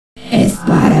Es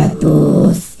para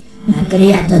tus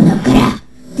nakriato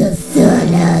tus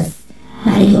solos,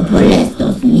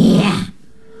 mariopoletos mia,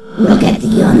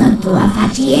 locazione tua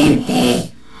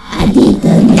faciente,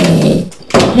 aditone,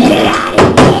 verare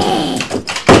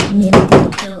mi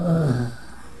puto.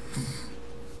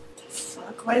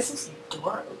 Fuck, why is this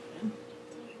door open?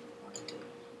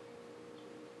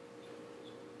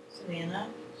 Savannah?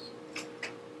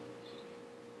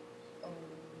 Oh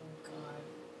my god.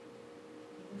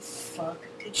 Where the fuck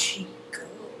did she go?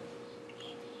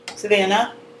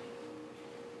 Savannah?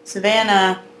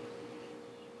 Savannah?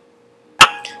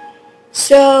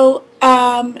 So,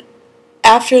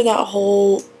 after that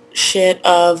whole shit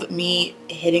of me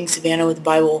hitting Savannah with the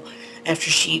Bible after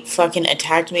she fucking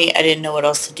attacked me, I didn't know what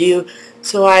else to do.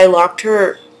 So I locked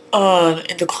her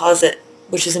in the closet,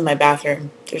 which is in my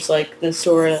bathroom. There's like this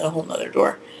door and a whole nother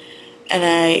door. And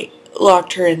I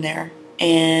locked her in there.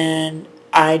 And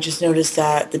I just noticed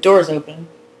that the door's open.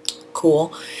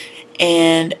 Cool.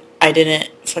 And I didn't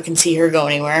fucking see her go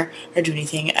anywhere or do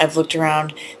anything. I've looked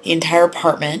around the entire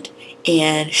apartment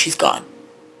and she's gone.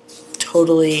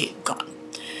 Totally gone.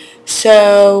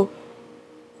 So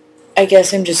I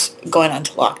guess I'm just going on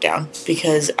to lockdown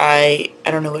because I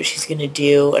don't know what she's gonna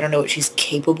do. I don't know what she's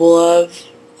capable of.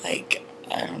 Like,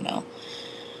 I don't know.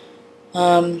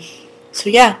 So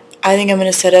yeah, I think I'm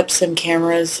gonna set up some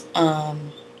cameras,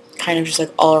 kind of just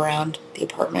like all around the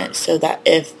apartment so that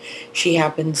if she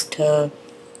happens to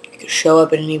show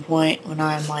up at any point when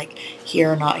I'm like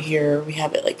here or not here, we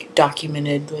have it like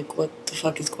documented, like what the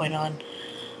fuck is going on.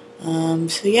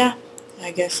 So yeah,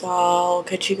 I guess I'll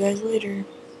catch you guys later.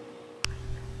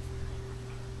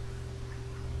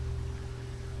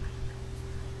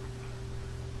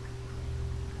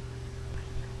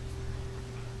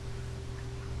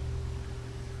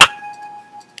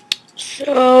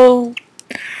 So,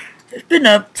 I've been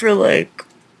up for like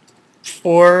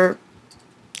 4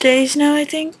 days now, I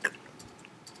think.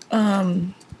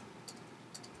 I'm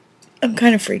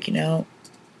kind of freaking out.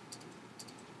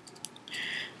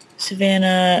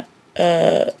 Savannah,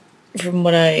 from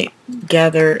what I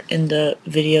gather in the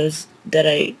videos that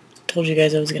I told you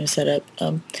guys I was going to set up,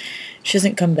 she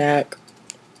hasn't come back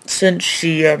since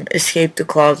she, escaped the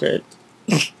closet.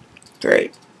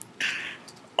 Great.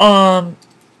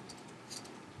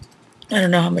 I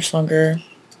don't know how much longer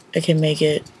I can make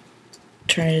it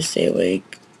trying to stay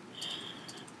awake.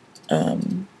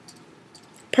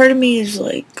 Part of me is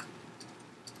like,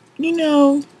 you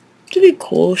know, it'd be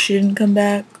cool if she didn't come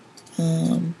back.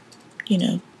 You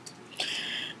know.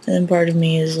 And then part of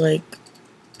me is like,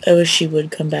 I wish she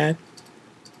would come back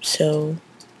so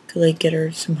I could like get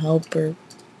her some help or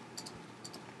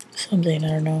something, I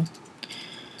don't know.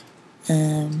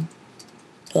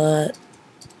 But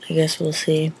I guess we'll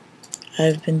see.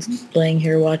 I've been laying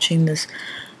here watching this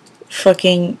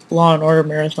fucking Law and Order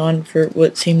marathon for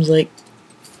what seems like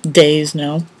days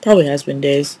now. Probably has been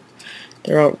days.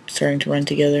 They're all starting to run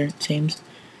together, it seems.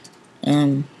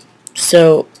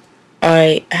 So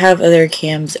I have other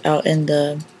cams out in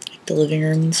the living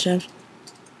room and stuff.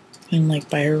 And like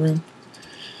by her room.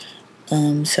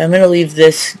 So I'm gonna leave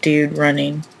this dude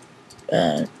running,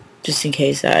 just in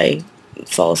case I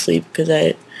fall asleep, because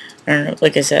I don't know,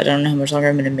 like I said, I don't know how much longer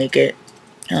I'm gonna make it.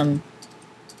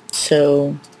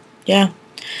 So yeah,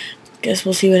 guess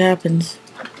we'll see what happens,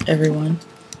 everyone.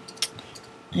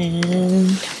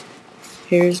 And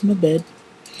here's my bed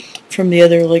from the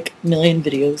other like million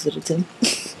videos that it's in.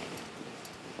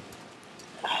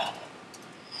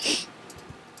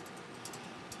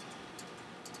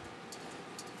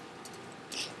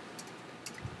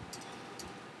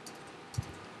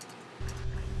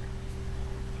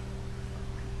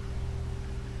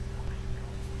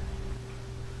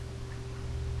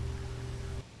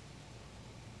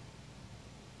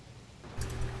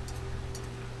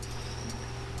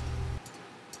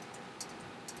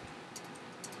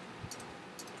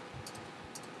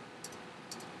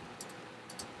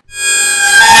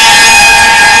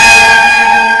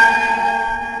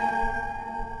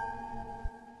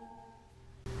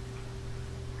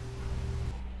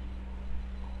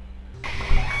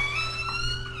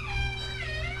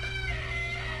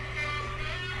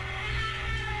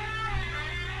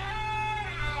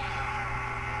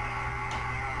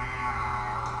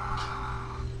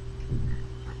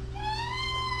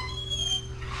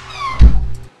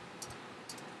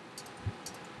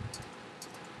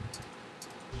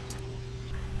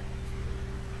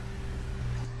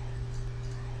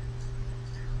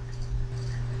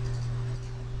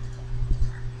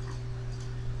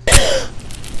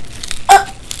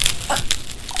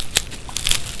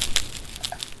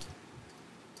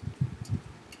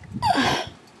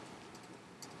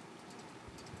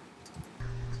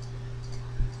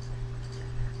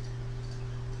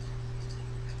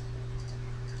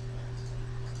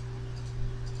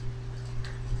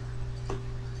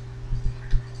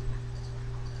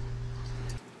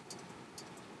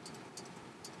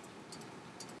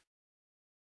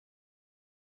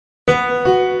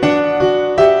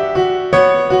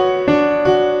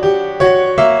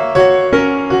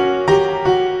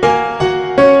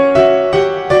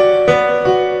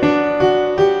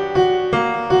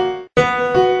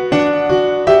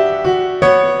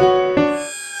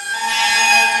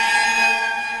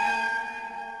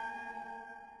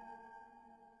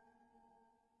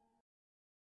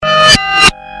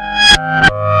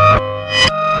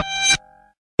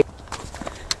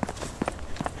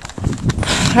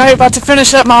 Alright, about to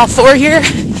finish up mile 4 here.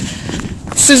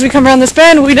 As soon as we come around this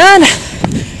bend, we done.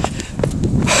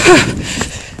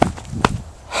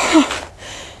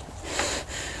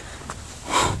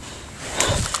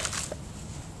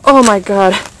 Oh my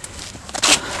god.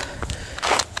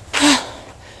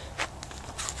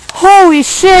 Holy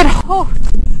shit. Oh.